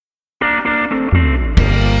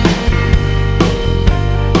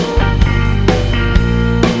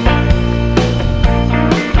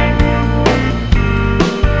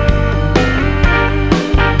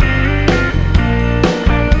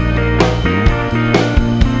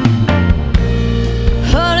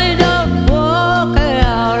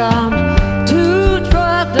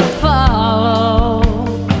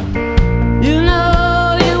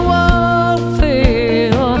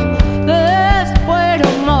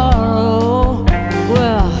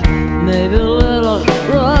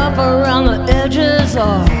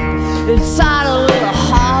inside a little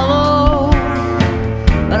hollow.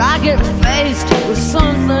 But I get faced with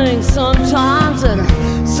something sometimes that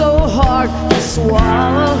are so hard to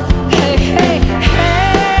swallow. Hey, hey,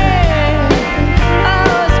 hey, I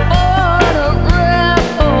was born a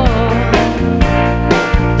rebel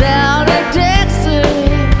down in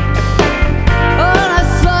Dixie on a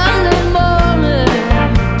Sunday morning.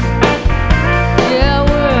 Yeah,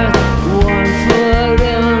 with one foot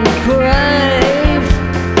in the grave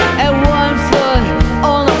and one foot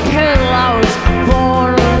on the pedal. I was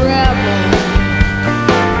born a rebel,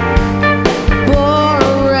 born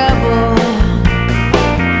a rebel.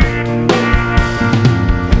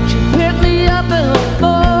 She picked me up in the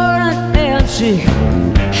morning and she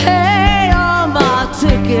had all my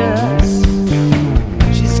tickets.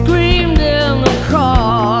 She screamed in the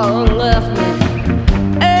car and left me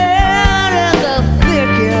out in the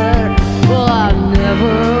thicket. Well, I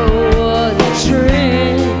never would have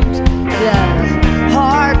dreamed that her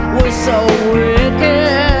heart was so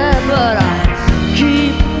wicked, but I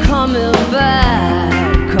keep coming back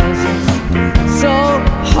 'cause it's so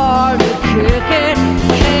hard to kick it.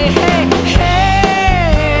 Hey, hey,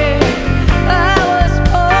 hey, I was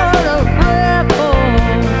born a rebel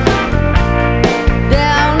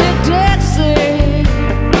down in Dixie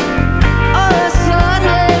on a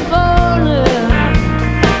Sunday morning.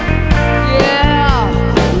 Yeah,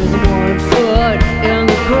 with one foot in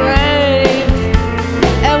the grave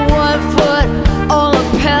and one foot on the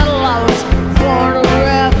pedal. I was born a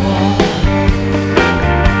rebel,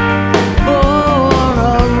 born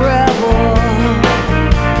a rebel.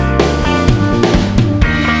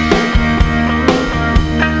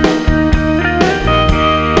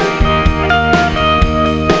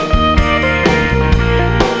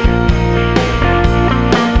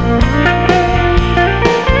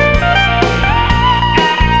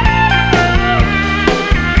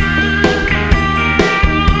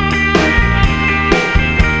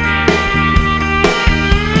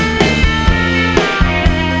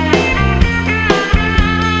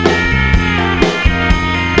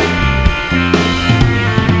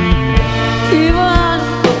 Even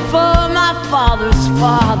before my father's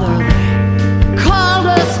father, they called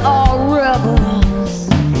us all rebels.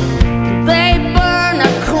 They burned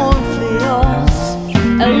our cornfields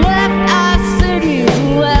and left our cities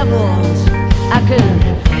leveled. I can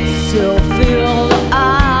still feel the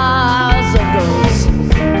eyes of those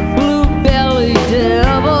blue-bellied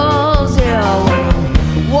devils. Yeah, when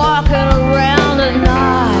I'm walking around at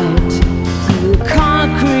night through the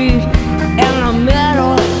concrete and the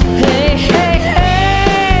metal. Hey, hey,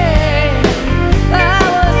 hey, I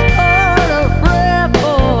was born a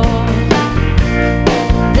rebel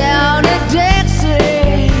down in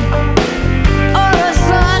Dixie on a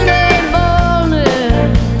Sunday morning.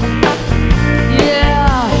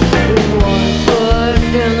 Yeah, with one foot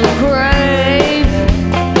in the grave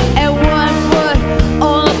and one foot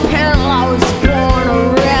on the pedal. I was born a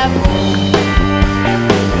rebel.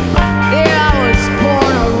 Yeah, I was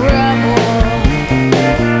born a rebel.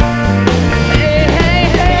 Hey, hey,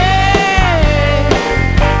 hey,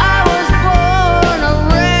 I was born a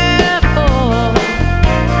rebel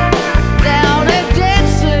down in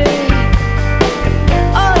Dixie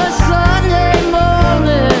on a Sunday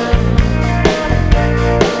morning.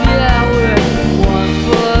 Yeah, with one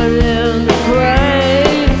foot in the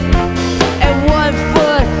grave and one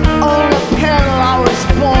foot on the pedal. I was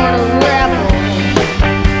born a rebel,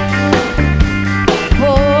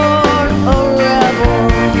 born a rebel.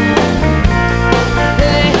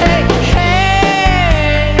 Hey, hey, hey, hey,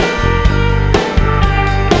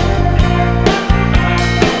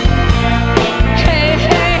 hey,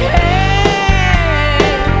 hey, hey, hey.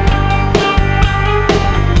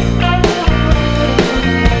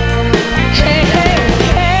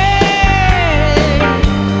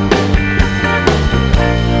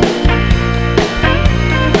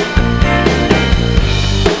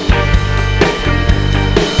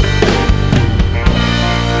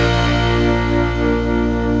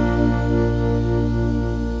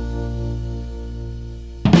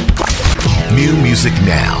 New music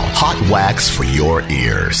now. Hot wax for your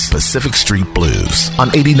ears. Pacific Street Blues on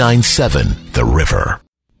 89.7 The River.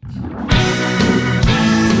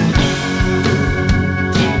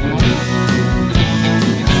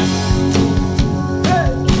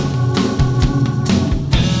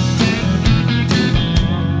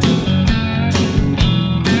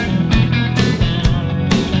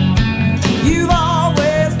 You've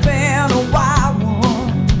always been a wild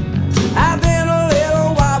one. I've been a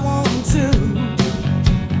little wild one too.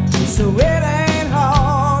 So it ain't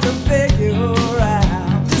hard to figure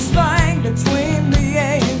out this thing between me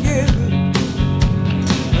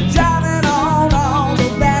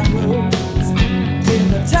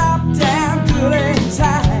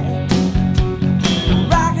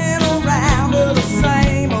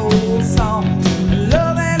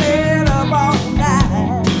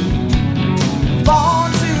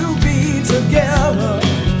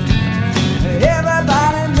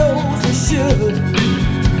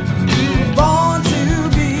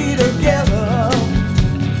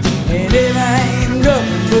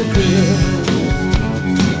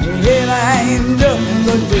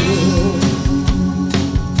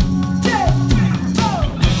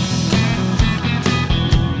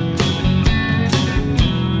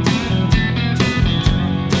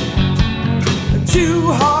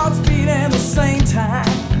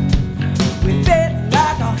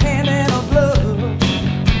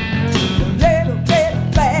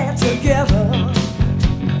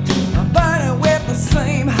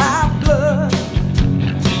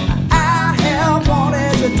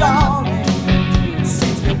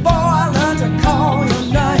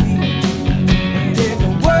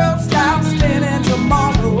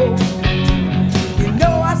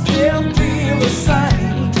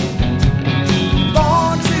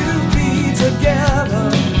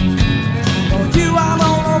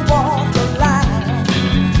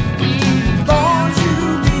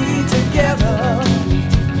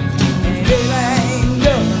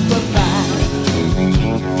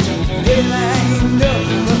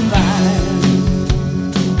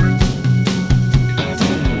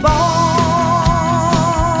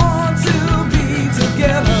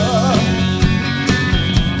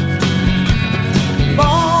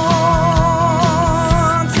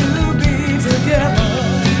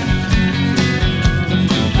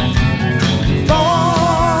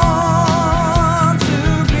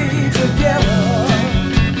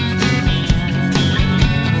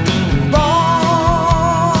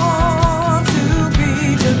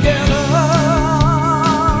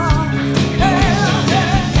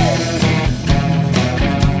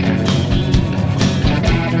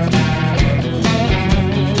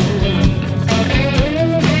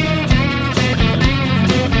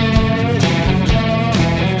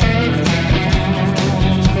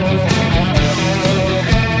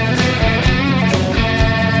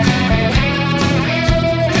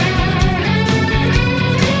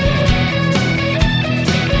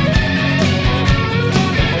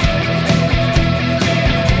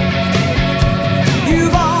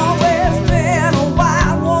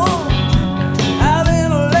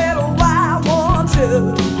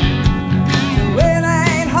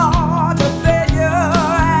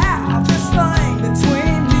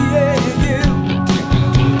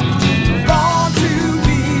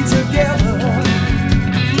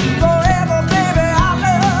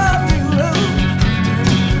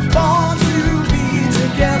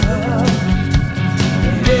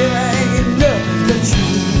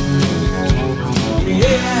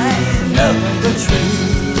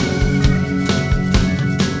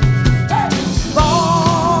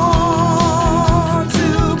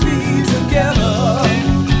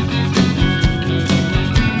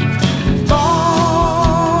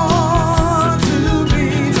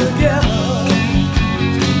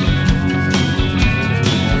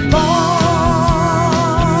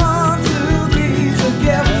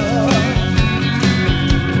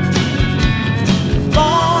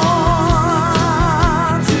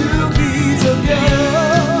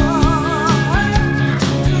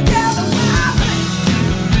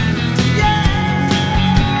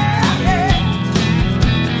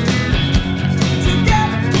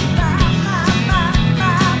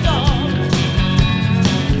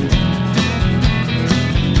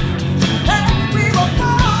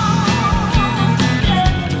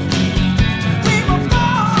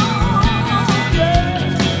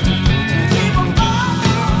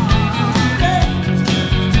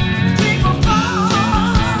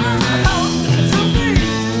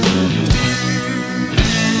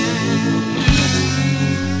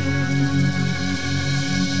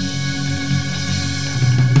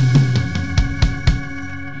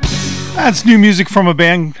That's new music from a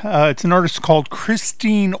band. It's an artist called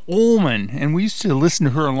Christine Ohlman, and we used to listen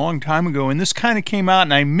to her a long time ago, and this kind of came out,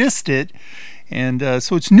 and I missed it, and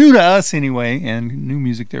so it's new to us anyway, and new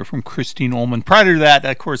music there from Christine Ohlman. Prior to that,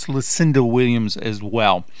 of course, Lucinda Williams as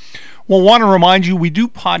well. Well, want to remind you, we do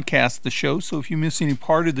podcast the show, so if you miss any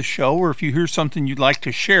part of the show or if you hear something you'd like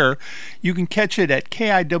to share, you can catch it at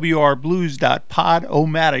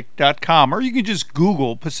kiwrblues.podomatic.com, or you can just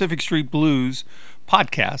Google Pacific Street Blues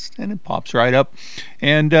podcast and it pops right up.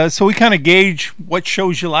 And so we kind of gauge what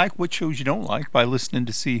shows you like, what shows you don't like by listening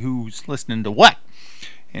to see who's listening to what.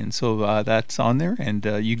 And so that's on there, and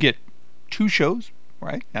you get 2 shows,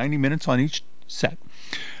 right? 90 minutes on each set.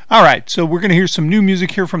 All right, so we're going to hear some new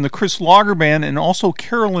music here from the Chris Lager Band and also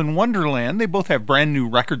Carolyn Wonderland. They both have brand new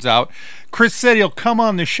records out. Chris said he'll come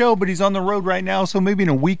on the show, but he's on the road right now, so maybe in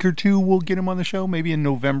a week or 2 we'll get him on the show, maybe in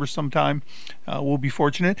November sometime. We'll be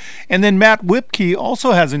fortunate. And then Matt Whipke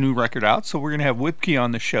also has a new record out, so we're going to have Whipke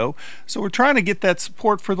on the show. So we're trying to get that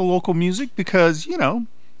support for the local music because, you know,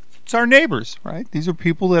 it's our neighbors, right? These are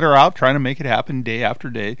people that are out trying to make it happen day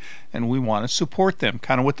after day, and we want to support them.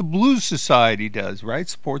 Kind of what the Blues Society does, right?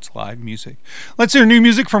 Supports live music. Let's hear new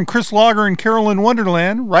music from Chris Lager and Carolyn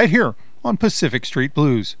Wonderland right here on Pacific Street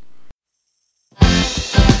Blues. I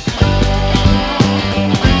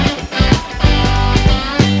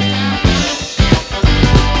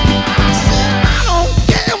don't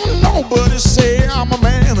care what nobody say. I'm a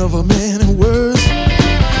man of a many words.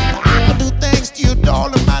 I can do things to you,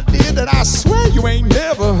 darling, my dear, that I swear you ain't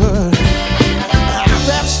never heard. I'm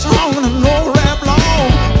that strong and I know rap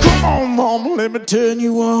long. Come on, mama, let me turn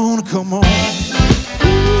you on. Come on. Ooh,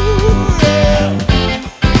 yeah.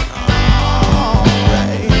 All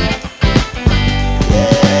right.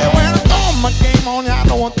 Yeah, when I throw my game on you, I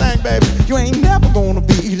know one thing, baby, you ain't never gonna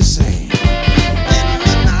be the same. In the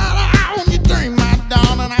midnight hour when you dream, my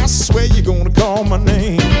darling, I swear you're gonna call my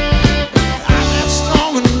name.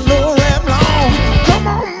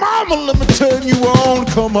 Let me turn you on,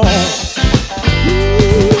 come on. Ooh,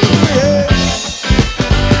 yeah.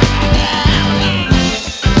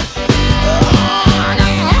 I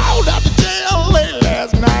got hauled out to jail late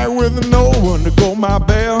last night with no one to go my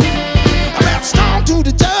bail. I got strong to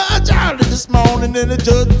the judge early this morning, and the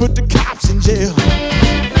judge put the cops in jail.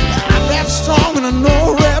 I got strong and I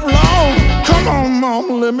know rap long. Come on,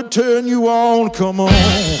 mama, let me turn you on, come on.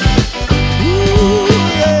 Ooh,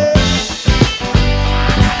 yeah.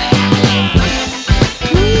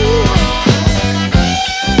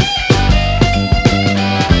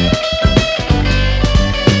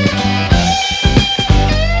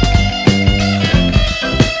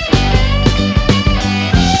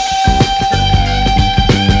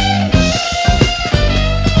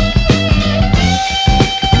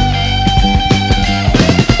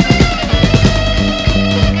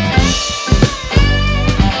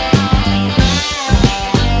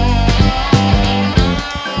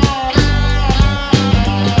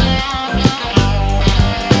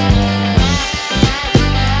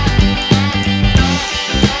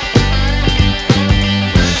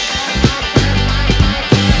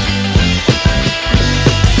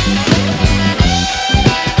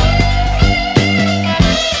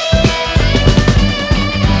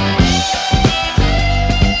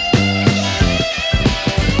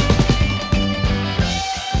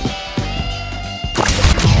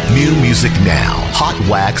 Music now. Hot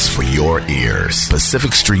wax for your ears.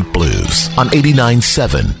 Pacific Street Blues on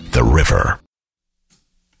 89.7 The River.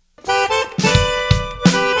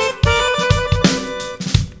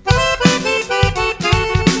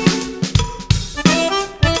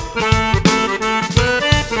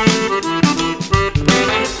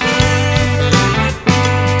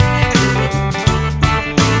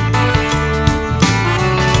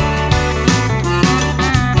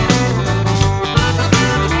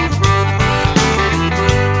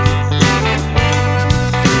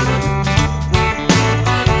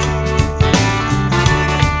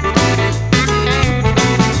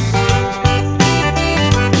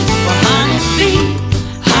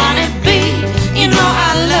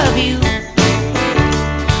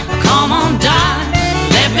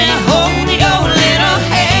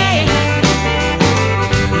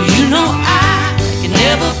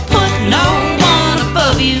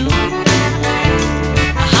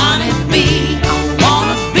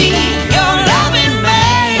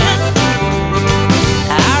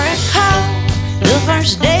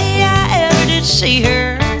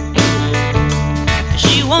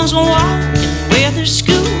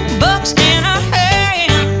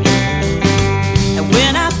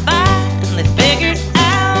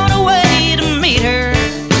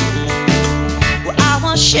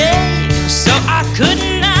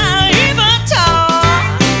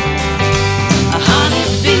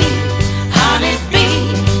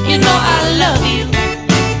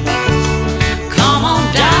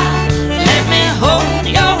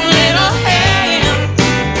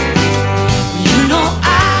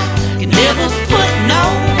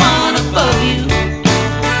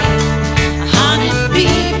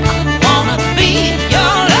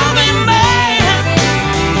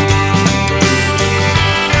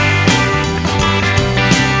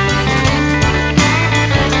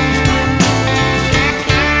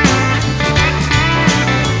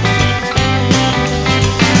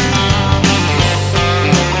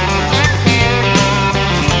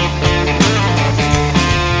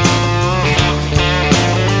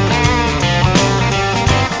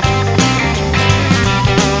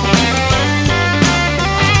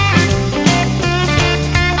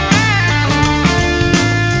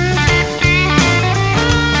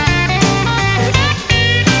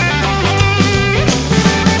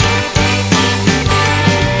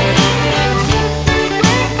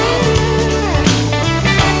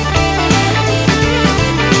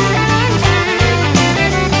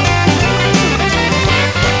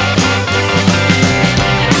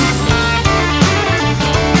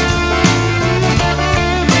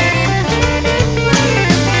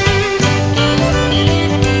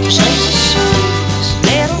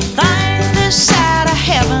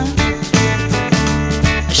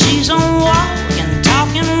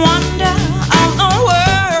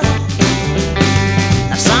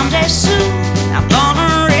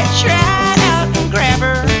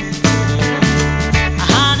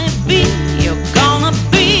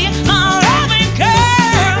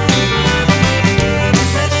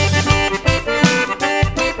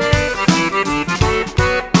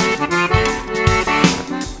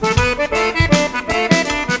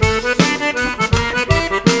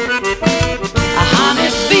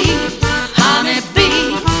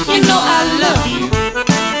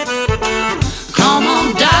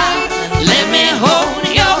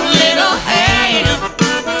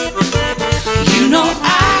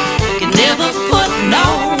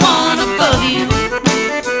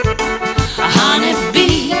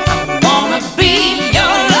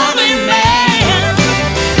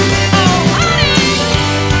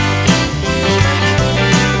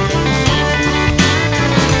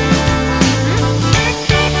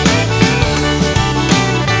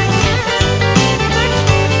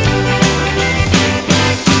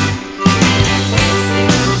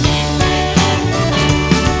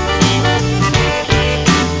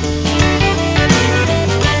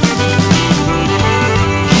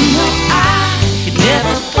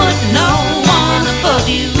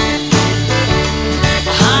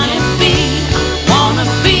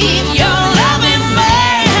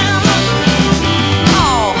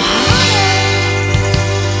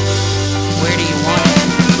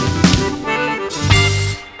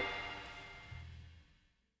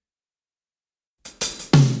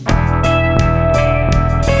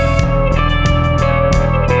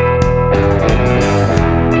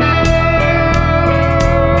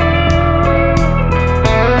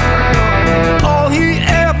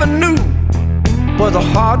 was a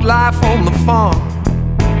hard life on the farm,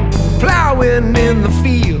 plowing in the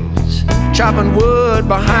fields, chopping wood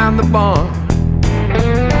behind the barn.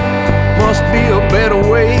 Must be a better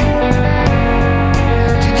way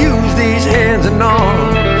to use these hands and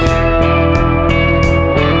arms.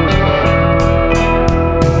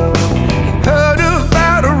 Heard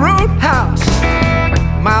about a roadhouse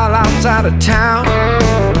a mile outside of town.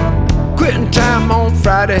 Quitting time on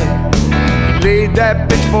Friday, he laid that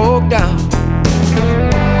pitchfork down.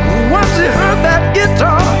 Once he heard that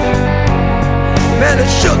guitar, man, it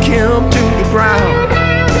shook him to the ground.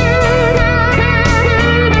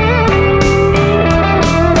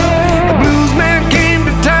 The blues man came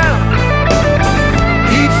to town,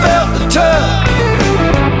 he felt the tug.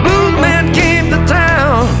 Blues man came to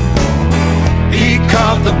town, he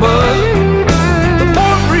caught the bug. The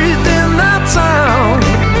boy breathed in that sound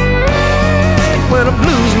when a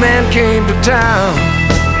blues man came to town.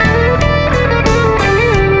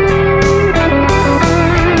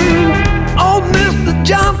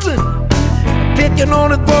 Johnson, picking on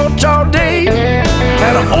his porch all day,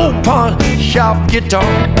 had an old pawn shop guitar,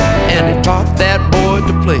 and he taught that boy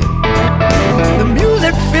to play. The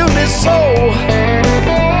music filled his soul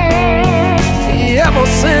ever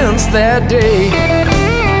since that day.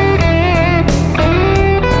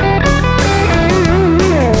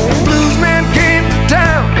 Blues man came to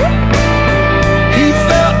town, he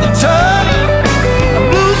felt the tug. The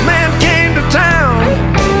blues man came to town,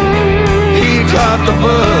 got the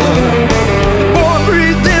bug. The boy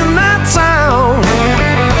breathed in that sound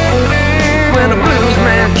when a blues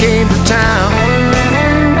man came to town.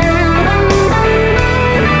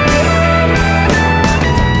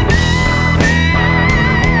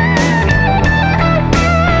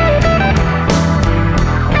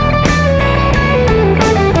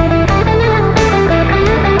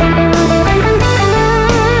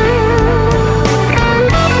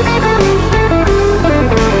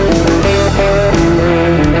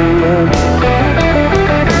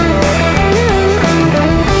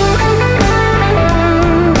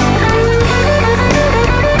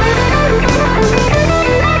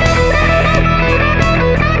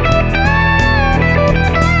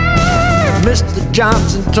 Mr.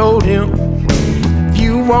 Johnson told him, if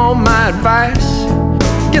you want my advice,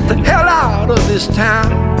 get the hell out of this town.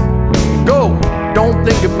 Go, don't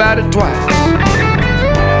think about it twice.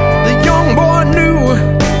 The young boy knew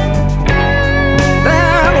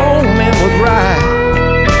that old man was right.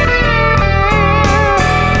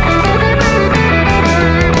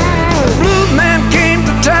 The blues man came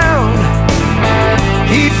to town,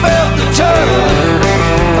 he felt the tug.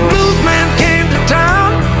 The blues man came to town,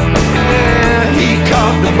 he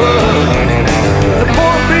caught the bug. The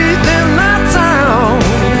boy breathed in that sound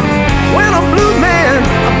when a blues man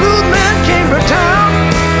came to town.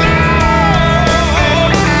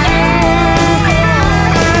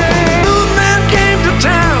 Blues man came to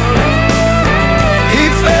town, he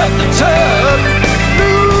felt the tug.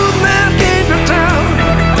 Blues man came to town,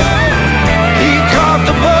 he caught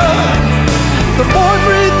the bug. The boy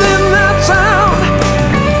breathed in that sound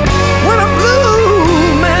when a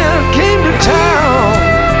blues man came to town.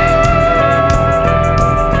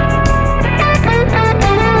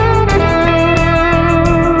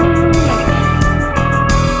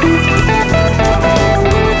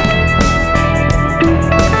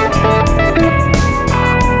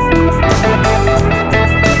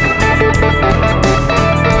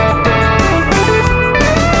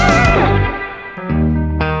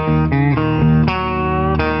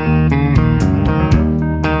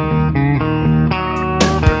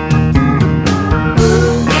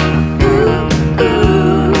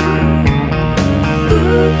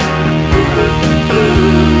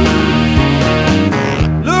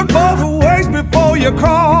 Look both ways before you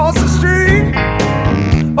cross the street.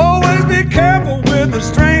 Always be careful with the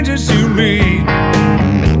strangers you meet.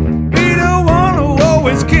 Be the one who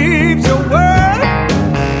always keeps your word.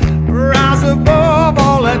 Rise above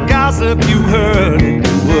all that gossip you heard.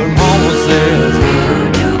 Do what mama says.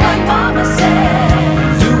 Do what mama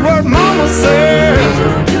says. Do what mama says.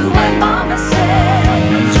 Do what mama says.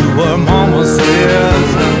 Do what mama says.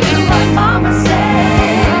 Do what mama says.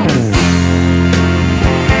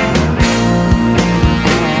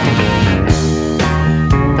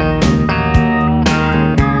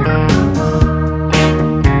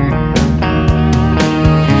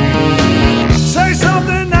 Say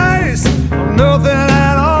something nice or nothing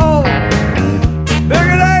at all.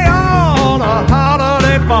 Bigger they on or harder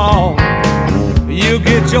they fall. You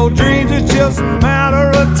get your dreams, it's just a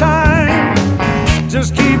matter of time.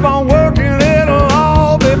 Just keep on working, it'll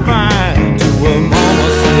all be fine. Do what mama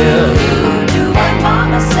said. Do what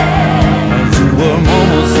mama says. Do what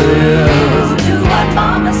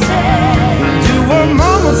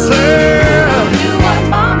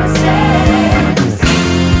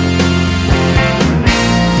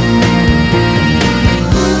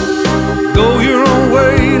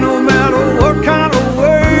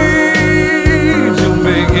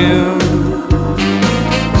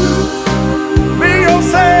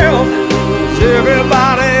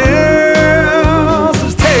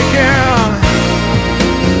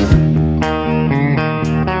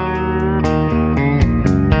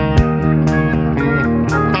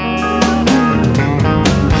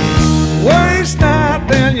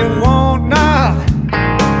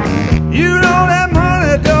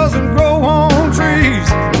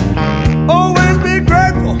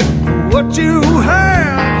you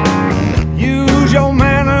have. Use your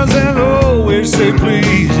manners and always say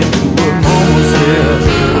please and do what mama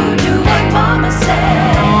said. Do what mama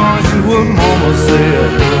said. Do what mama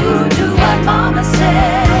said. Do what mama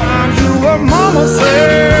said. Do what mama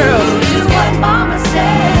said. Do what mama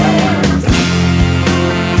said.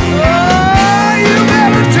 Oh, you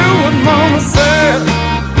better do what mama said.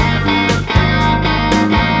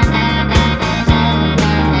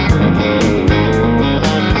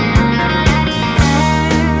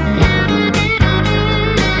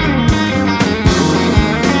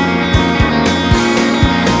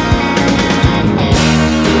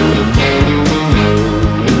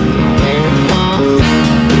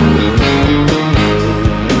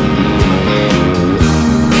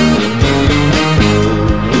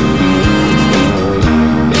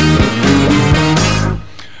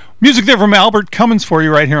 Music there from Albert Cummins for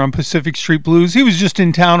you right here on Pacific Street Blues. He was just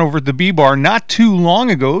in town over at the B-Bar not too long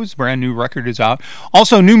ago. His brand new record is out.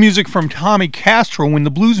 Also, new music from Tommy Castro, When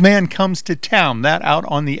the Blues Man Comes to Town. That out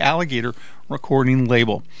on the Alligator recording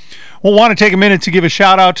label. We'll want to take a minute to give a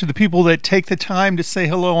shout out to the people that take the time to say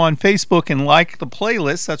hello on Facebook and like the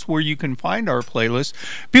playlist. That's where you can find our playlist.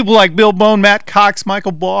 People like Bill Bone, Matt Cox,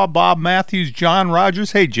 Michael Baugh, Bob Matthews, John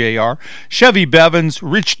Rogers, hey JR, Chevy Bevins,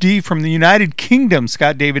 Rich D from the United Kingdom,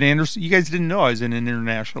 Scott David Anderson. You guys didn't know I was in an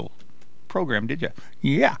international program, did you?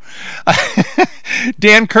 Yeah.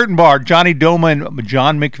 Dan Kurtenbach, Johnny Doma, and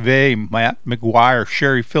John McVeigh, Matt McGuire,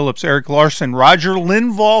 Sherry Phillips, Eric Larson, Roger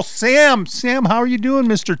Linval, Sam, how are you doing,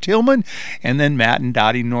 Mr. Tillman? And then Matt and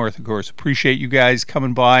Dottie North, of course. Appreciate you guys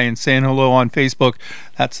coming by and saying hello on Facebook.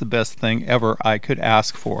 That's the best thing ever I could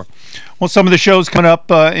ask for. Well, some of the shows coming up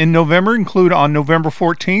in November include on November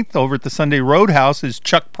 14th over at the Sunday Roadhouse is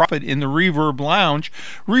Chuck Prophet in the Reverb Lounge.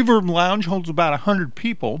 Reverb Lounge holds about 100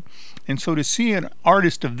 people. And so to see an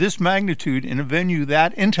artist of this magnitude in a venue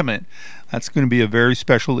that intimate, that's going to be a very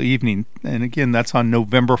special evening. And again, that's on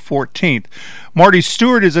November 14th. Marty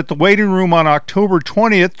Stewart is at the Waiting Room on October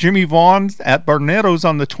 20th. Jimmy Vaughn's at Barnetto's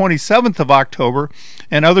on the 27th of October.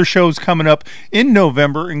 And other shows coming up in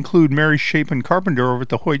November include Mary Chapin Carpenter over at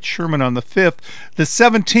the Hoyt Sherman on the 5th. The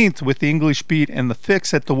 17th with the English Beat and the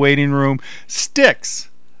Fix at the Waiting Room. Styx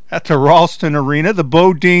at the Ralston Arena, the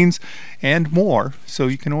Bodines, and more. So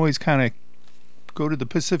you can always kind of go to the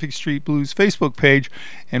Pacific Street Blues Facebook page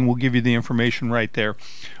and we'll give you the information right there.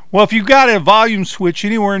 Well, if you've got a volume switch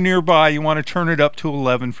anywhere nearby, you want to turn it up to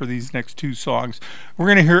 11 for these next two songs. We're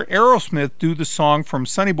going to hear Aerosmith do the song from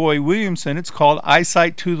Sonny Boy Williamson. It's called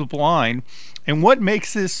Eyesight to the Blind. And what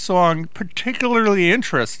makes this song particularly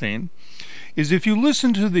interesting is if you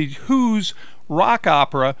listen to the Who's rock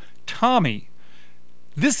opera, Tommy,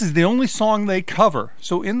 this is the only song they cover.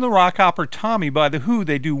 So in the rock opera Tommy by The Who,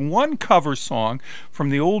 they do one cover song from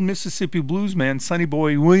the old Mississippi bluesman Sonny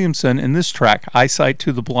Boy Williamson in this track, Eyesight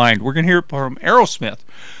to the Blind. We're going to hear it from Aerosmith.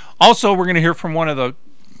 Also, we're going to hear from one of the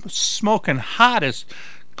smoking hottest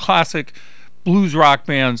classic blues rock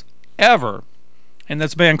bands ever. And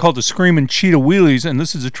that's a band called the Screamin' Cheetah Wheelies, and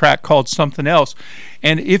this is a track called Something Else.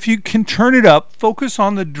 And if you can turn it up, focus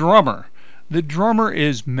on the drummer. The drummer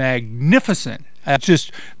is magnificent.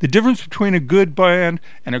 Just the difference between a good band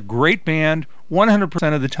and a great band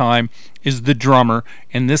 100% of the time is the drummer,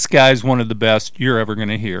 and this guy's one of the best you're ever going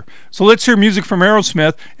to hear. So let's hear music from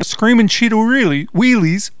Aerosmith and Screamin' Cheetah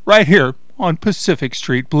Wheelies right here on Pacific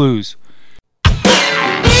Street Blues.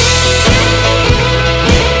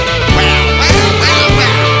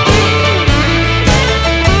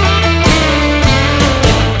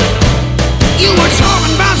 You were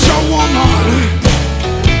talking about your woman.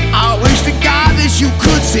 I wish to God that you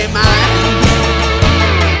could see mine.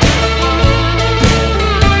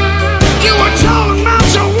 You were talking about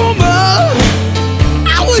your woman.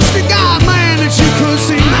 I wish to God, man, that you could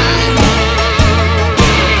see mine.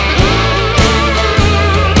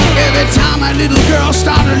 Every time a little girl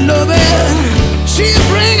started loving,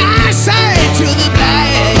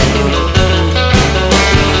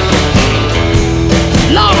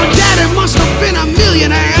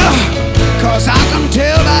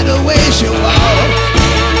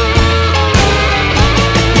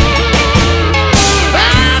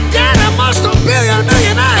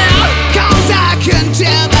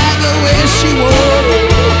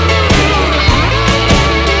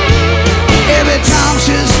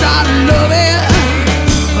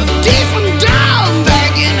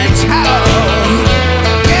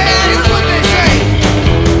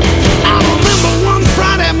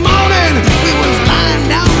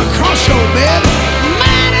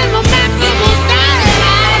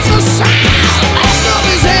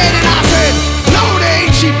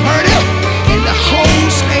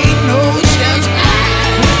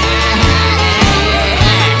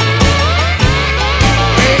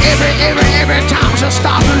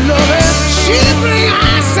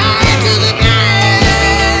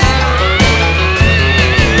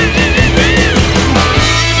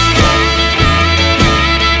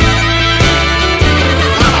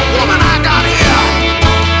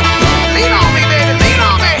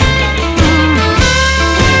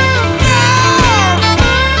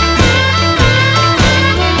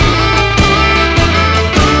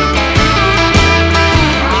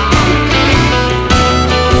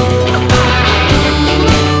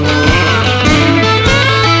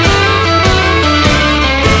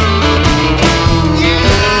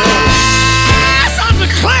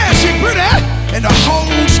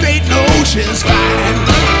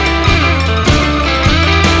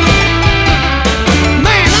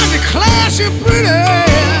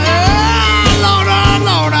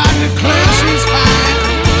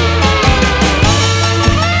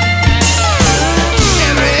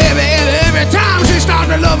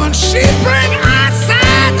 She bring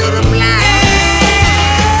outside to the blind.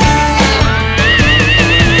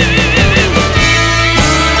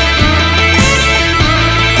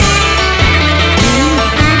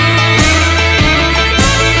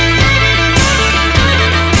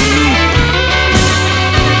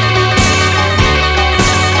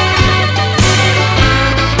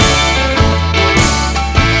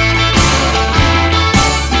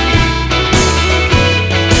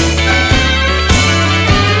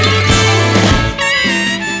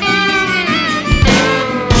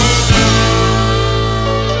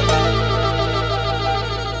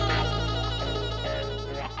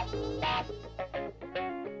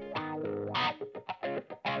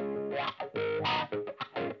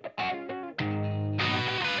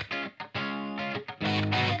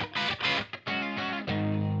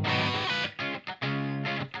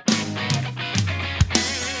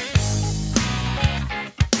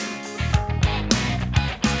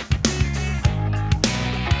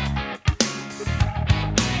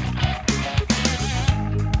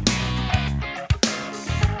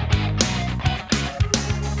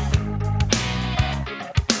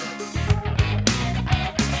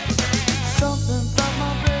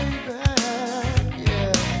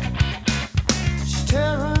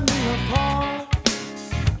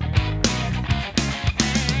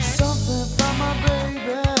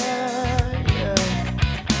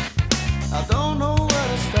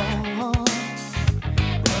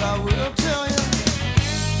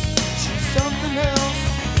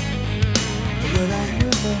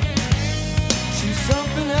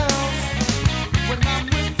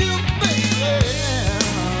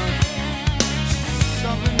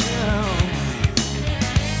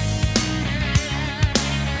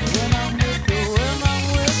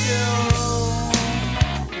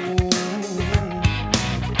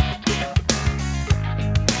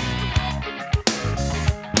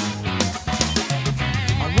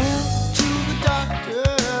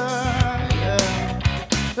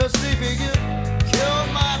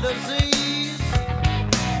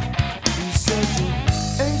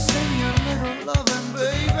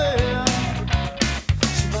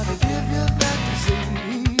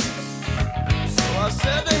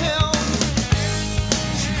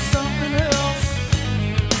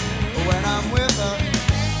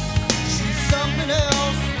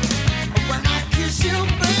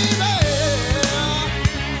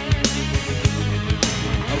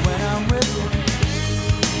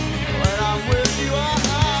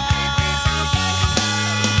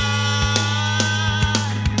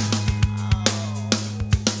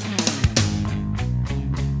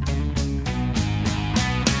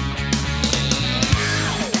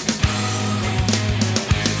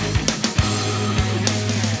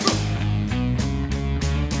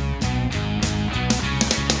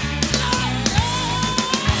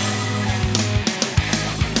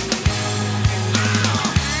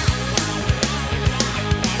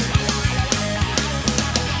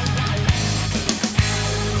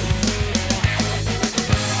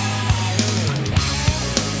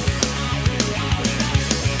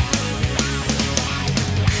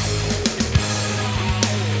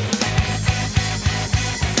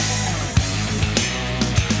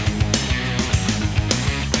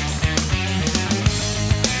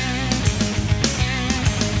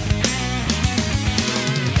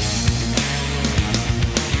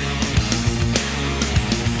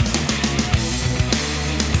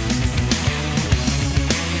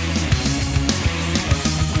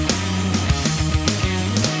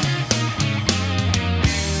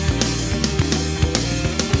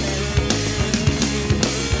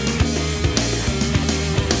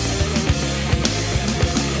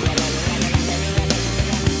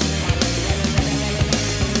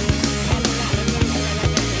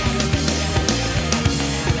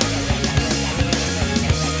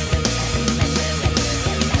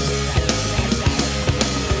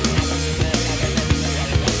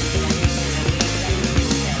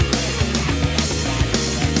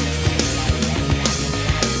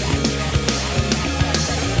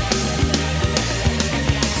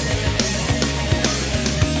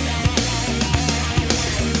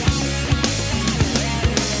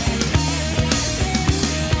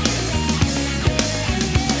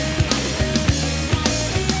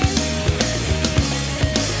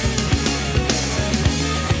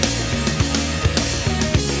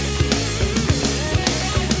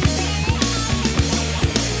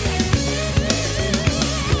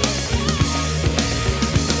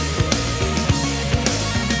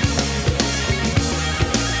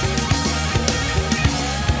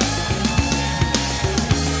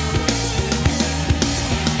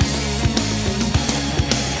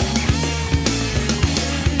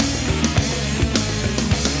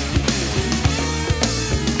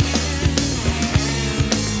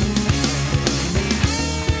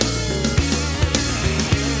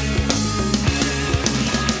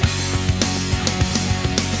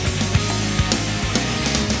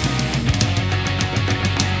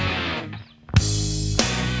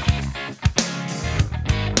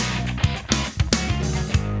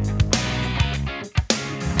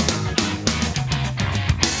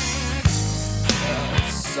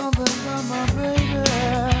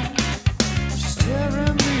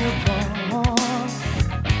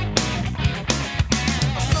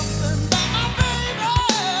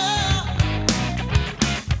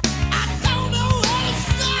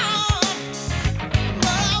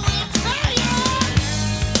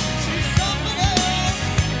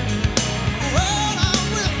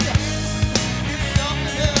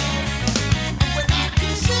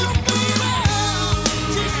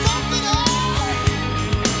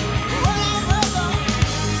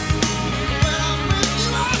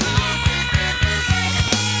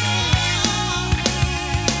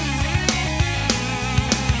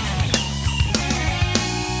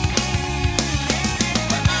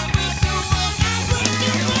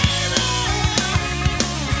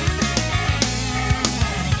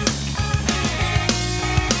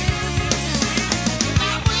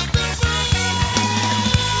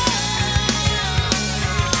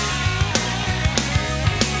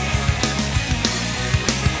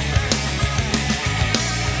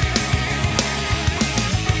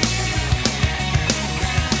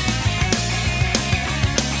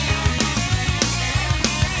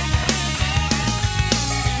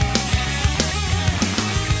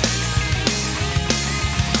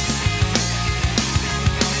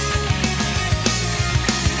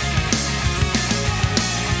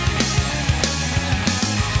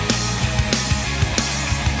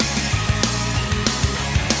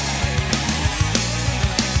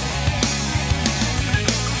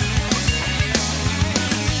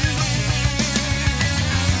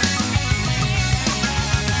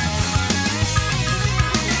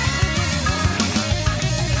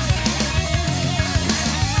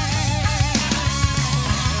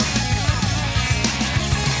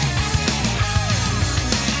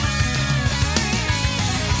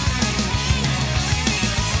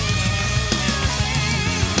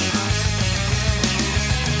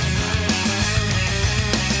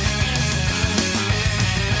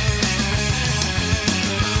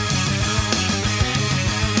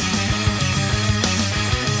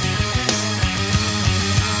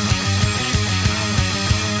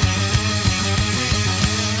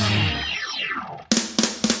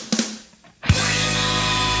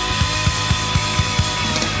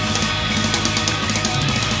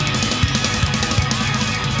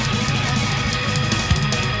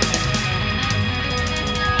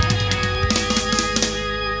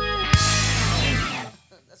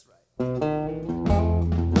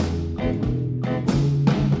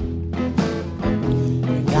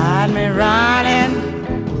 got me running,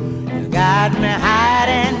 you got me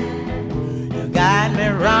hiding, you got me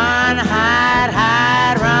run,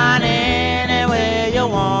 hide, run anywhere you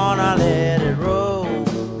wanna let it roll.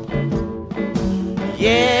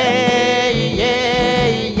 Yeah, yeah,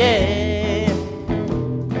 yeah.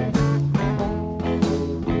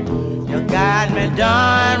 You got me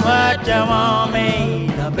done what you want me,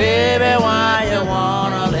 now baby, why you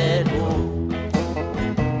wanna let go?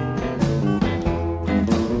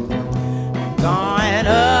 Going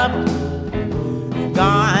up,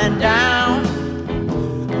 going down,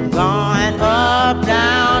 going up,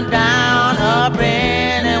 down, down, up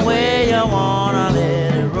anywhere you wanna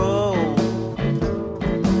let it roll.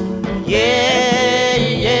 Yeah,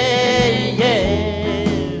 yeah, yeah.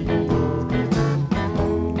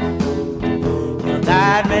 You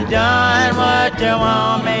got me done what you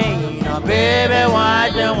want me, now baby,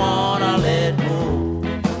 why you wanna let go?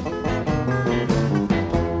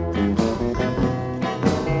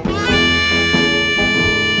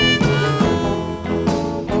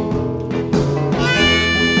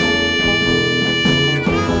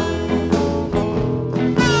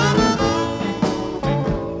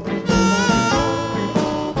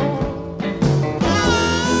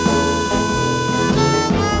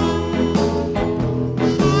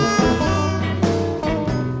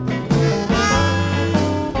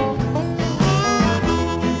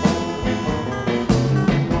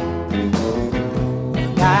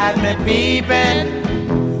 Got me peeping,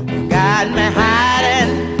 you got me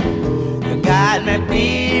hiding, you got me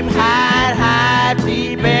peep, hide,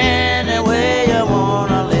 peep anywhere you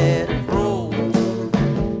wanna let it roll.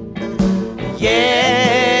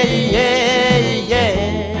 Yeah, yeah,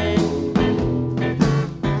 yeah.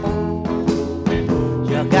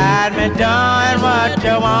 You got me doing what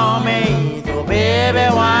you want me, so baby,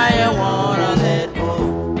 why you wanna let go?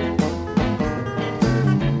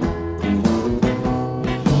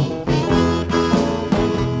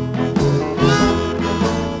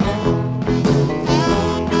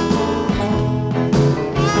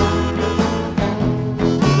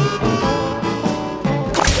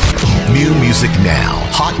 New music now.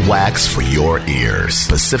 Hot wax for your ears.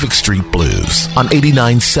 Pacific Street Blues on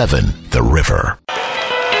 89.7 The River.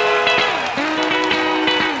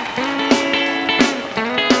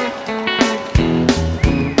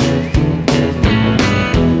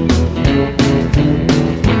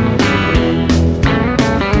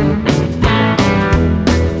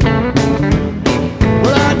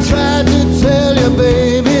 Well, I tried to tell you,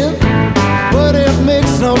 baby, but it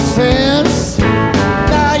makes no sense.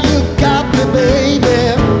 Now you got me, baby,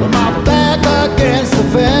 with my back against the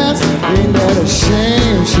fence. Ain't that a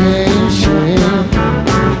shame, shame, shame?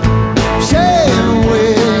 Shame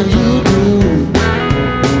when you do.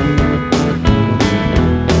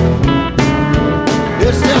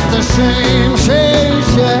 It's just a shame, shame,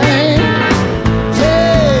 shame.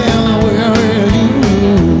 Shame when you do.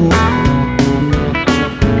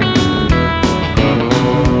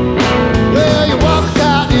 Well, you walk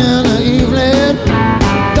out in the evening,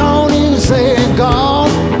 don't even say gone.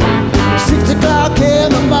 6 o'clock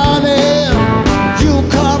in the morning, you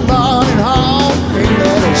come running home. Ain't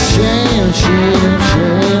that a shame, shame,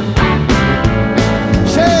 shame?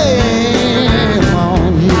 Shame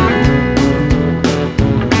on you.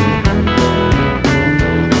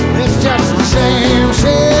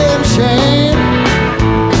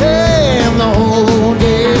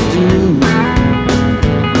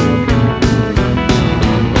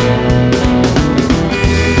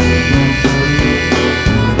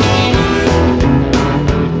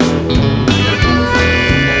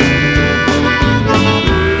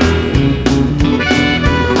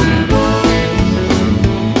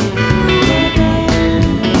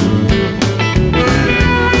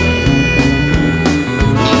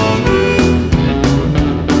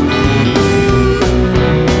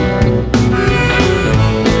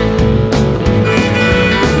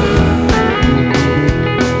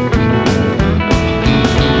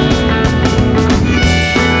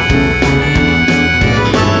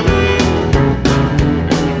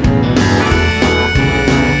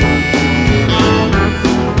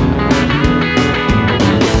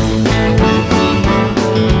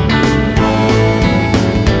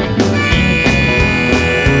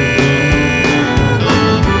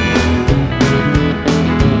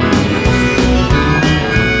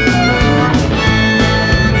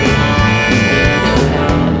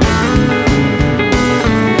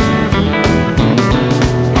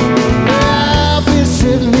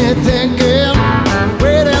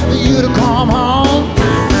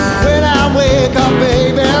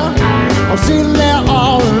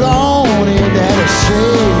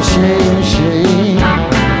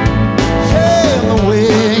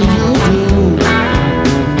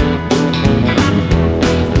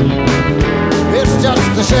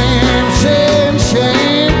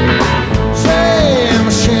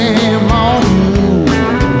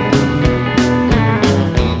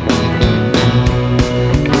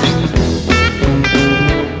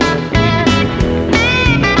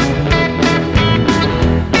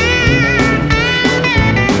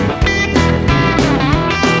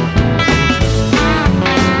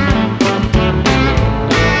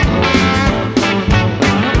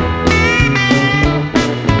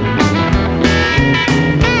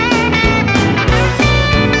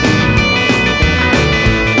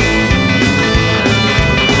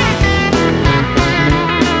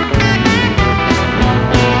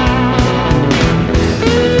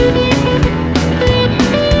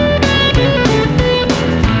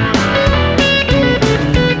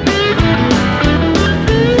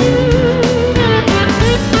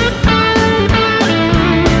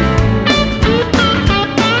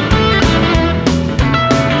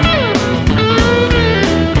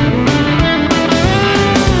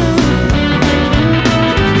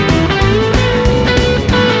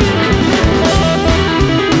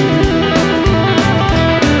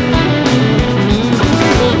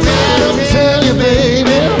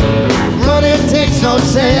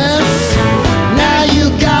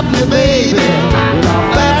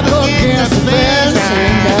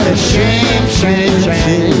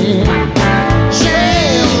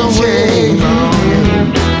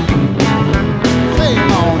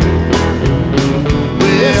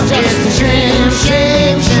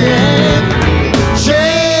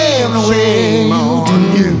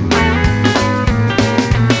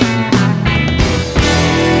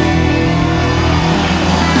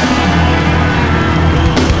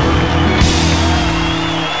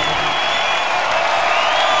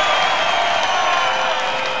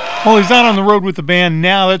 Well, he's not on the road with the band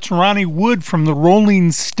now. That's Ronnie Wood from the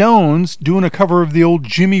Rolling Stones doing a cover of the old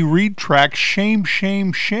Jimmy Reed track, Shame,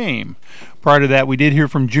 Shame, Shame. Prior to that, we did hear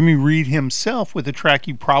from Jimmy Reed himself with a track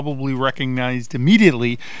you probably recognized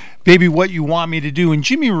immediately, Baby What You Want Me to Do. And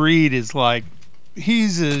Jimmy Reed is like,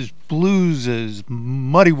 he's as blues as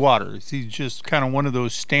Muddy Waters. He's just kind of one of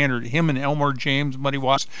those standard, him and Elmore James, Muddy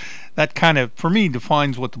Waters. That kind of, for me,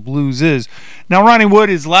 defines what the blues is. Now, Ronnie Wood,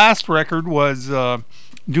 his last record was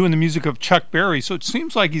doing the music of Chuck Berry, so it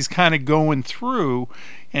seems like he's kind of going through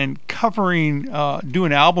and covering,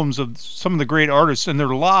 doing albums of some of the great artists, and they're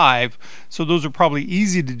live, so those are probably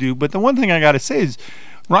easy to do. But the one thing I got to say is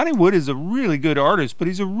Ronnie Wood is a really good artist, but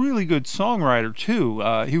he's a really good songwriter too.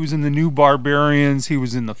 He was in the New Barbarians, he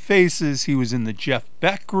was in the Faces, he was in the Jeff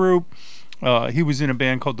Beck group. He was in a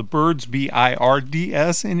band called the Byrds,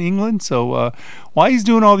 Birds in England. So why he's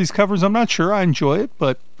doing all these covers, I'm not sure. I enjoy it,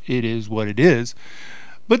 but it is what it is.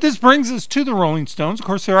 But this brings us to the Rolling Stones. Of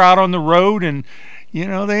course, they're out on the road, and, you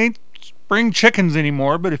know, they ain't spring chickens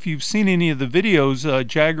anymore. But if you've seen any of the videos,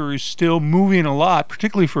 Jagger is still moving a lot,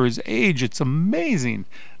 particularly for his age. It's amazing.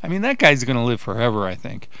 I mean, that guy's going to live forever, I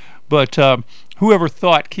think. But whoever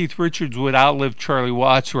thought Keith Richards would outlive Charlie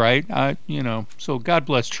Watts, right? So God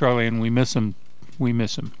bless Charlie, and we miss him. We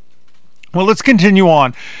miss him. Well, let's continue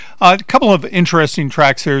on. A couple of interesting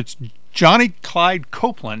tracks here. It's Johnny Clyde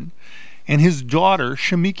Copeland and his daughter,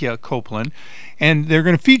 Shemekia Copeland. And they're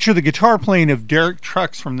going to feature the guitar playing of Derek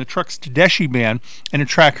Trucks from the Trucks Tedeschi Band in a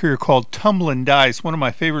track here called Tumblin' Dice, one of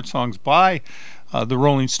my favorite songs by the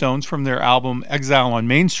Rolling Stones from their album Exile on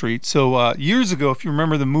Main Street. So years ago, if you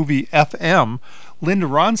remember the movie FM, Linda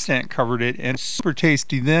Ronstadt covered it, and it's super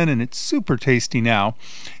tasty then, and it's super tasty now.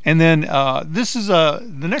 And then this is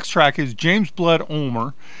the next track is James Blood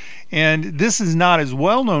Ulmer. And this is not as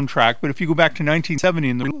well-known track, but if you go back to 1970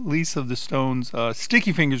 and the release of the Stones'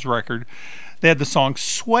 Sticky Fingers record, they had the song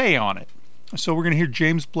Sway on it. So we're going to hear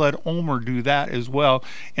James Blood Ulmer do that as well.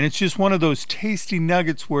 And it's just one of those tasty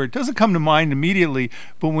nuggets where it doesn't come to mind immediately,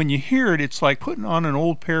 but when you hear it, it's like putting on an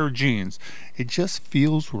old pair of jeans. It just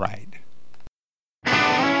feels right.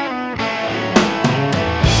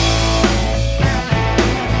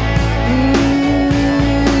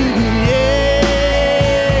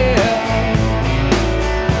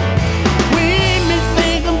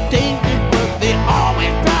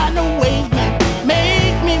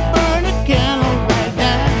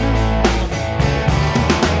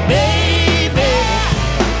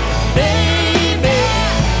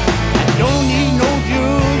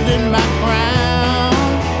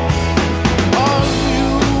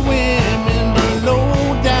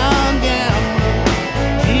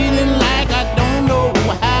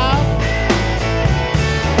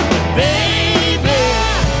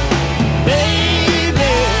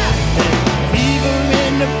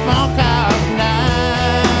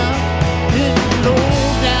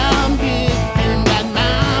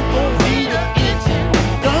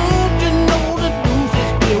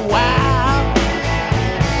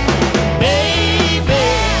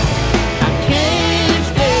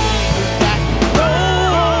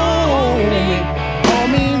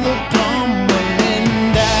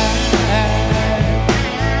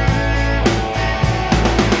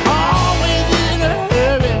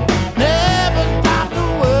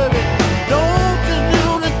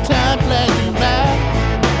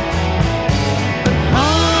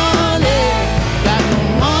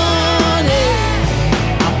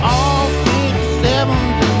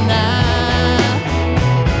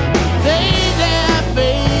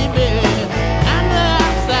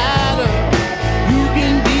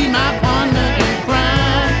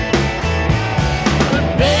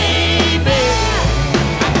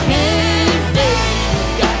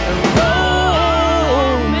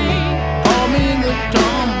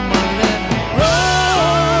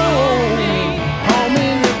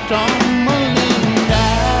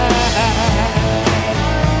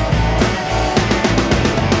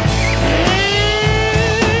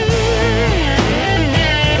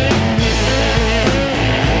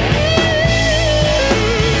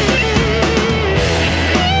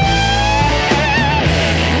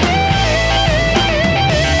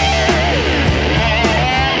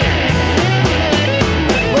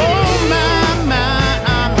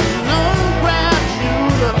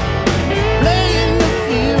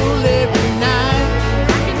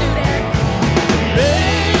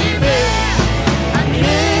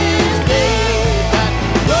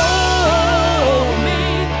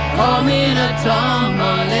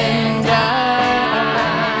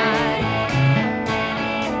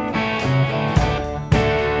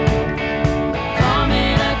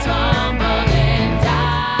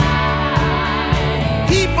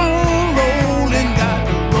 Keep on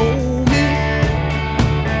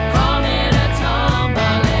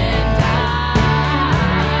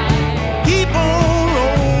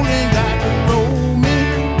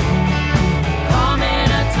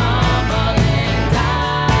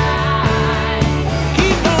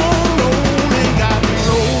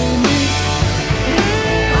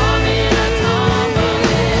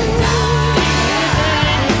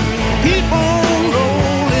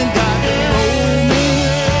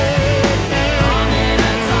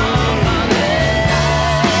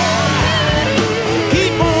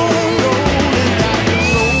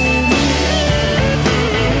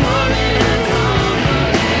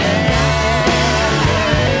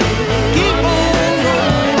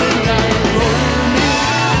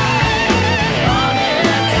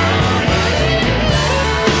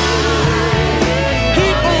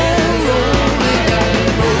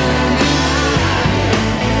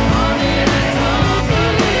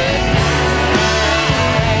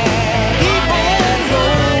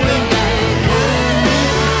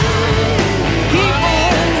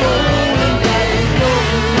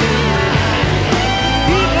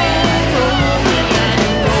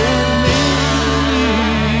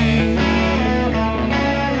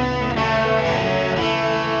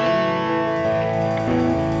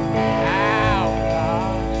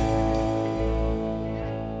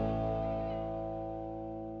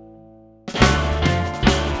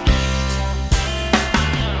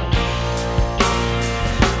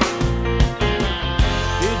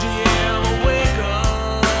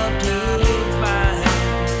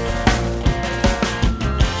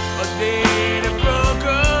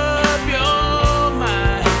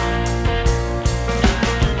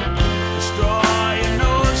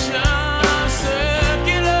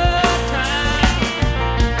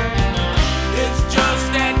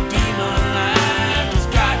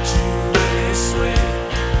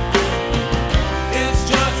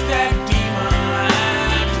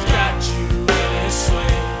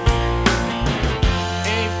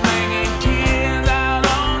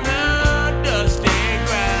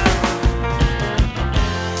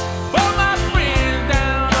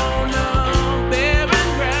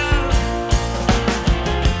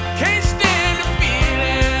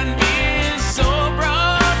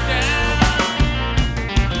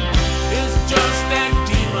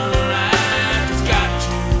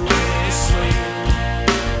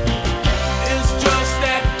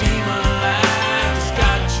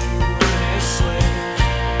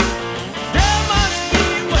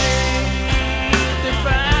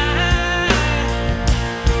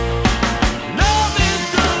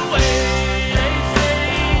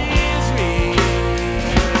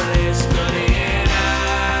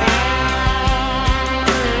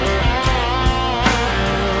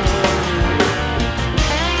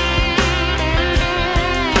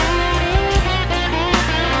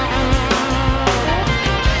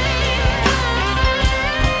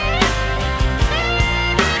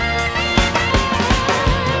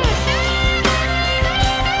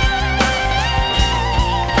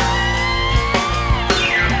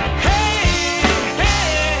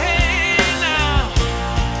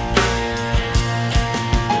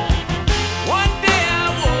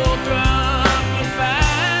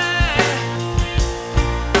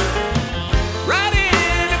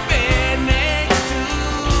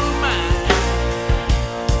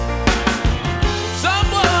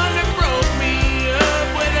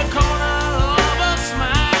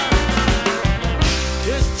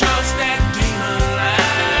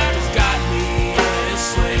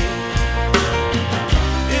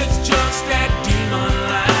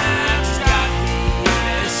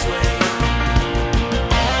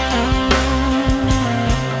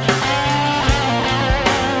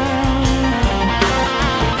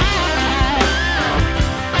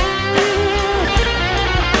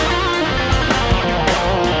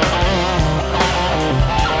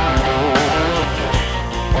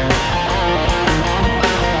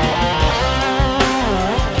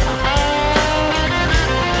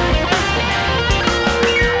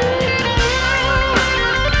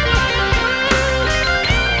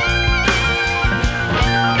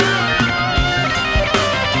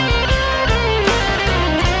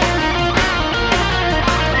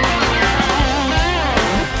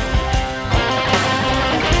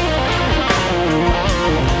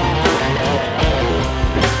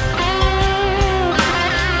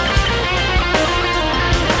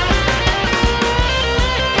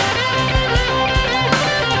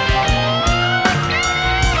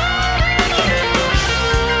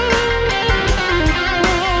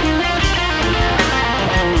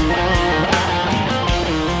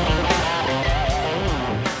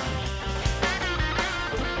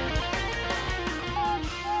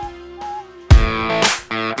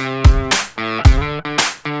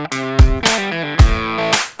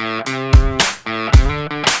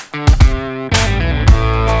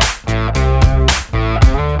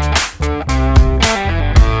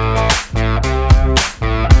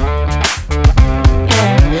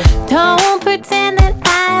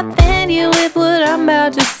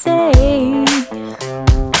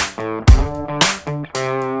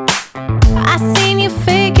I seen you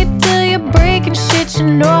fake it till you're breaking shit, you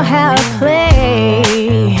know how to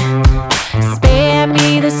play. Spare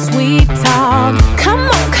me the sweet talk. Come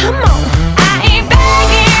on, come on. I ain't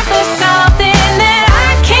begging for something that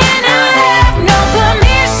I cannot have. No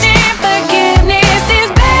permission, forgiveness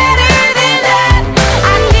is better than that.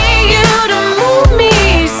 I need you to move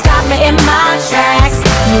me, stop me in my tracks.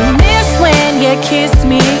 You miss when you kiss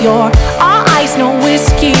me, you're all ice, no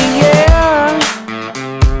whiskey, yeah.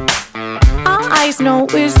 All ice, no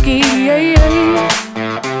whiskey, yeah, yeah.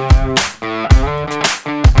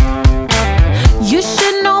 You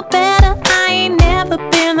should know better, I ain't never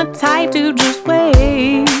been the type to just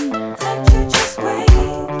wait.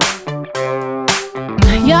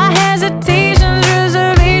 Your hesitations,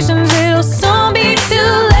 reservations, it'll soon be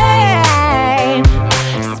too late.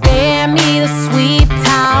 Spare me the sweet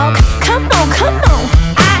talk. Come on, come on.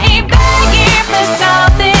 I ain't begging for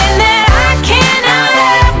something that I cannot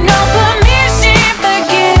have. No permission,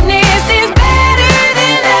 forgiveness is better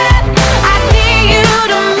than that. I need you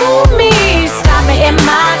to move me, stop me in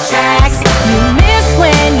my tracks. You miss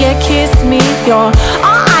when you kiss me, you're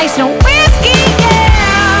all ice, no whiskey, yeah.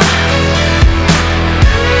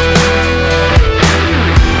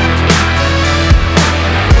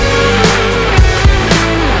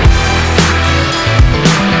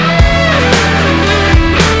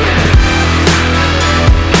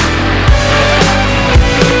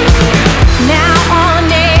 Now or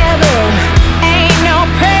never, ain't no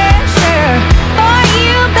pressure for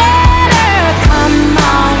you better. Come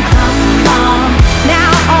on, come on.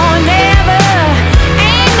 Now or never,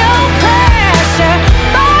 ain't no pressure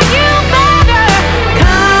for you better.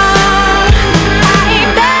 Come. I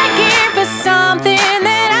ain't begging for something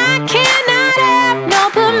that I cannot have. No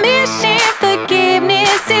permission,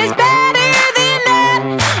 forgiveness is better than that.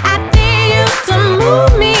 I need you to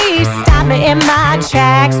move me, stop me in my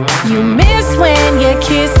tracks. You miss when you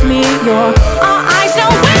kiss me, you're all ice, no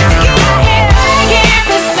whiskey. Yeah. Begging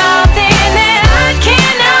for something that I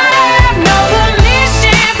cannot have. No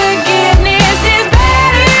permission, forgiveness is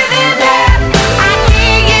better than that. I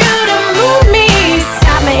need you to move me,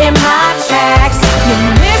 stop me in my tracks. You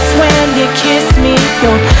miss when you kiss me,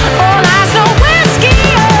 you're all ice, no whiskey.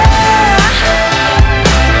 Yeah.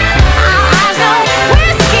 All ice, no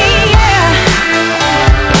whiskey, yeah.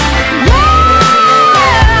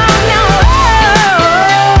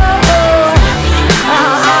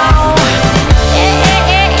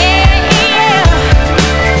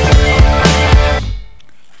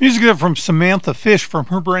 Music there from Samantha Fish from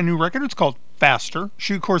her brand new record. It's called Faster.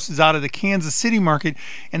 She, of course, is out of the Kansas City market,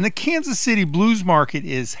 and the Kansas City blues market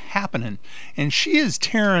is happening, and she is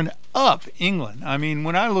tearing up England. I mean,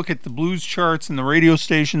 when I look at the blues charts and the radio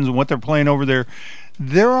stations and what they're playing over there,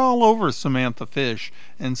 they're all over Samantha Fish,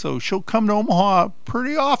 and so she'll come to Omaha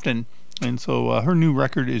pretty often. And so her new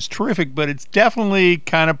record is terrific, but it's definitely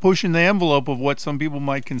kind of pushing the envelope of what some people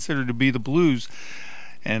might consider to be the blues.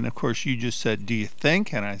 And of course, you just said, do you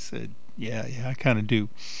think? And I said, yeah, I kind of do.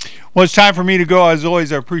 Well, it's time for me to go. As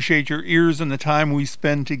always, I appreciate your ears and the time we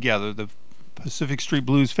spend together. The Pacific Street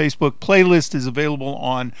Blues Facebook playlist is available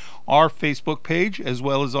on our Facebook page as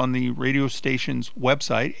well as on the radio station's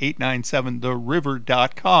website,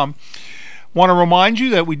 897theriver.com. Want to remind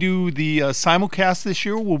you that we do the simulcast this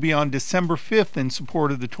year. We'll be on December 5th in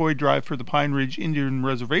support of the toy drive for the Pine Ridge Indian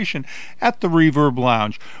Reservation at the Reverb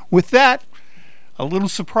Lounge. With that, a little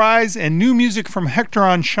surprise and new music from Hector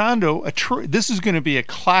Anchondo. This is going to be a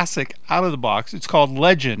classic out of the box. It's called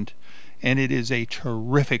Legend, and it is a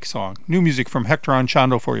terrific song. New music from Hector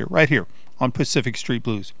Anchondo for you right here on Pacific Street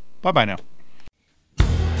Blues. Bye-bye now.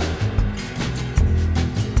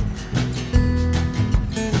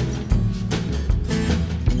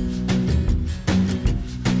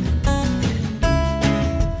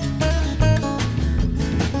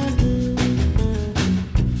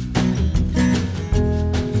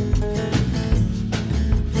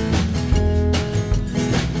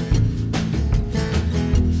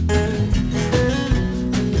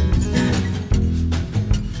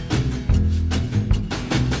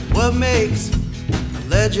 What makes a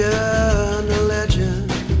legend a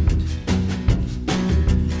legend?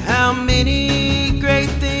 How many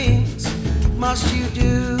great things must you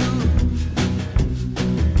do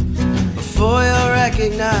before you're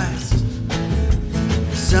recognized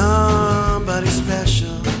as somebody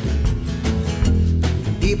special?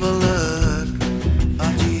 People look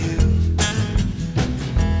up to you.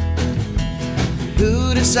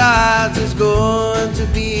 Who decides who's going to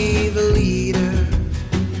be the leader?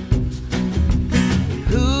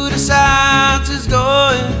 Who decides who's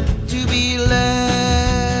going to be led?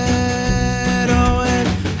 Oh, and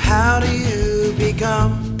how do you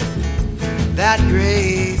become that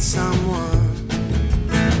great someone.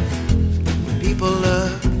 When people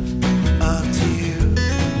look up to you,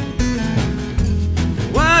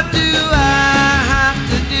 what do I have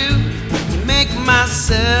to do to make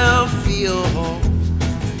myself feel whole?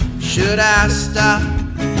 Should I stop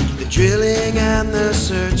the drilling and the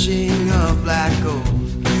searching of black gold?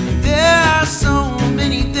 There are so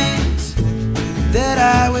many things that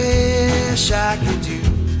I wish I could do.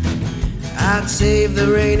 I'd save the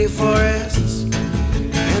rainy forests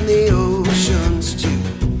and the oceans too.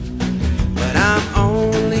 But I'm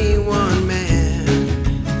only one man,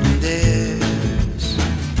 and there's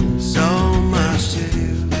so much to do.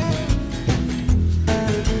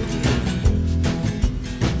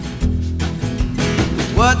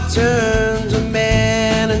 What turns a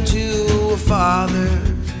man into a father?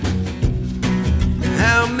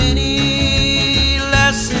 How many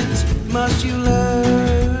lessons must you learn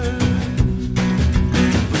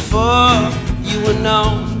before you were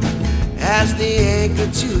known as the anchor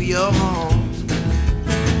to your home?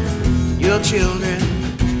 Your children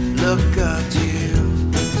look up to you.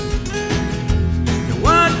 And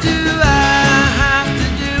what do I have to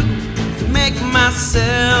do to make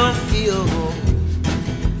myself feel whole?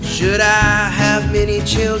 Should I have many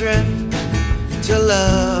children to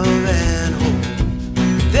love and hold?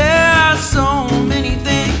 There are so many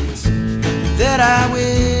things that I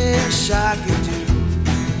wish I could do.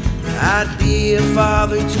 I'd be a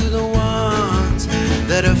father to the ones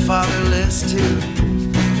that are fatherless too.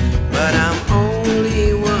 But I'm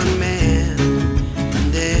only one man,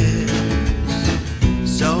 and there's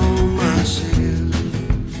so much to do.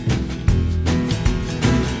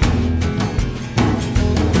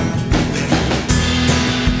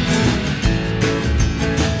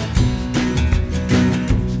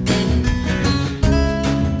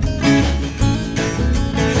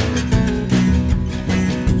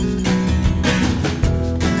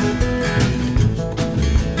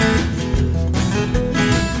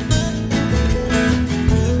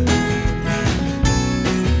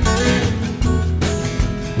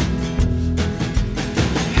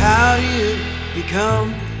 How do you become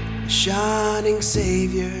a shining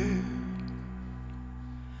savior?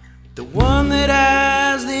 The one that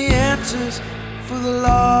has the answers for the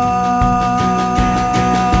lost,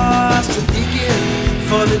 a beacon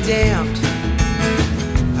for the damned,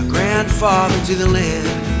 a grandfather to the land.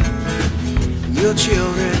 Your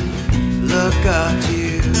children look up to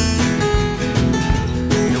you.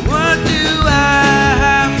 And what do I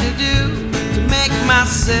have to do to make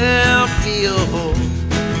myself feel whole?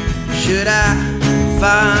 Should I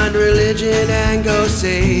find religion and go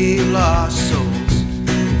save lost souls?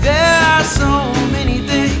 There are so many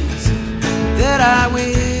things that I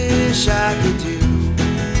wish I could do.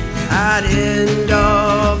 I'd end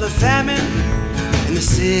all the famine and the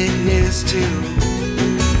sickness too.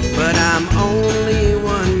 But I'm only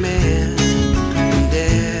one man, and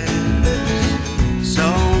there's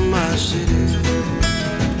so much to do.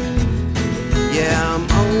 Yeah, I'm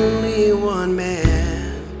only one man.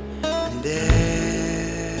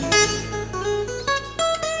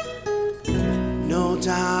 No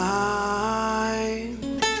time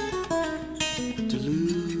to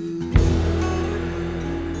lose.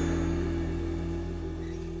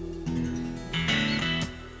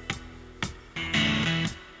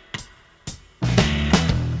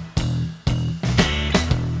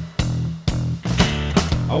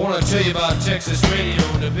 I want to tell you about Texas radio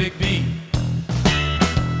and the Big Beat.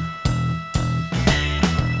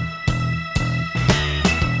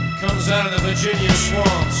 Comes out of the Virginia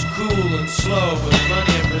swamps, cool and slow with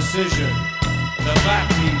plenty of precision, and a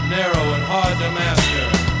backbeat narrow and hard to master.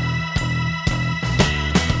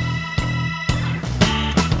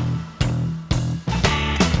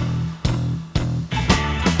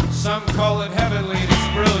 Some call it heavenly in its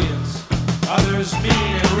brilliance, others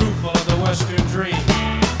mean and rueful of the Western dream.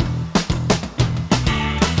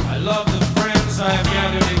 I love the friends I have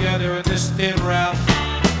gathered together in this thin raft.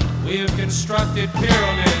 We have constructed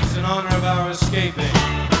pyramids in honor of our escaping.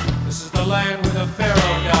 This is the land where the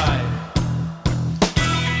Pharaoh died.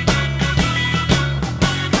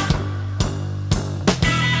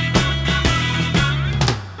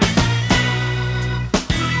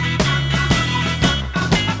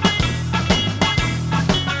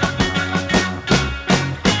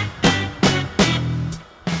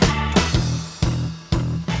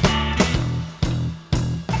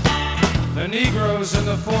 The Negroes in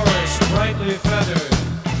the forest, brightly feathered,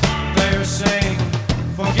 they are saying,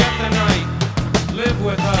 forget the night, live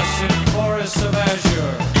with us in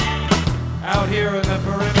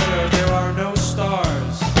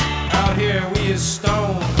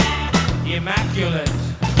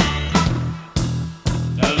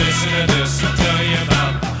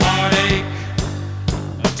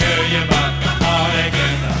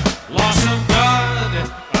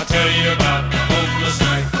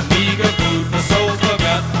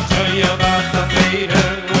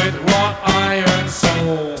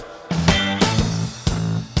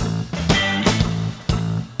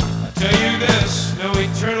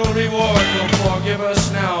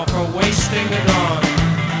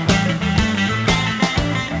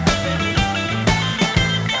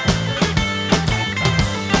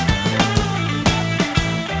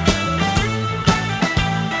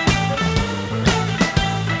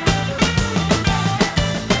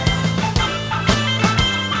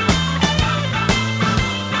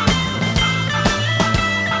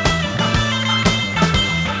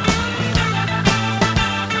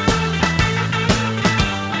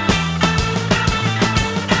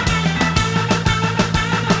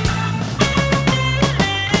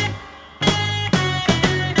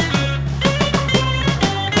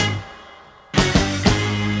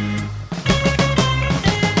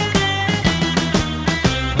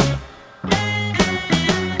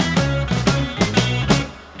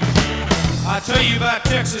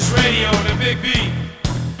Texas radio and a big beat.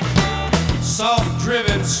 Soft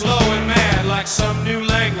driven, slow and mad like some new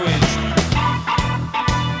language.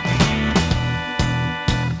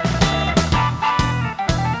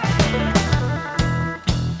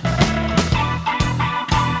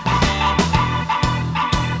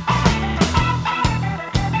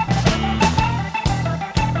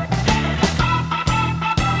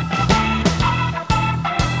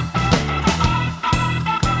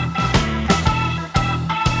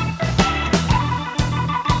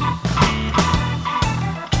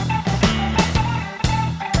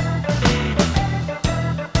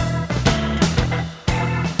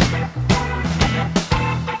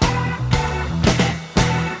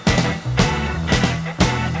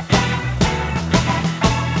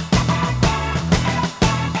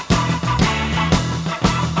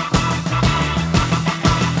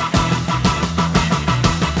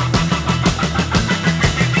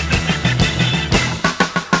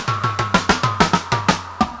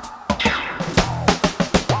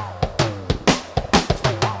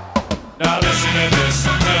 Now listen to this,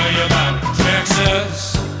 tell you about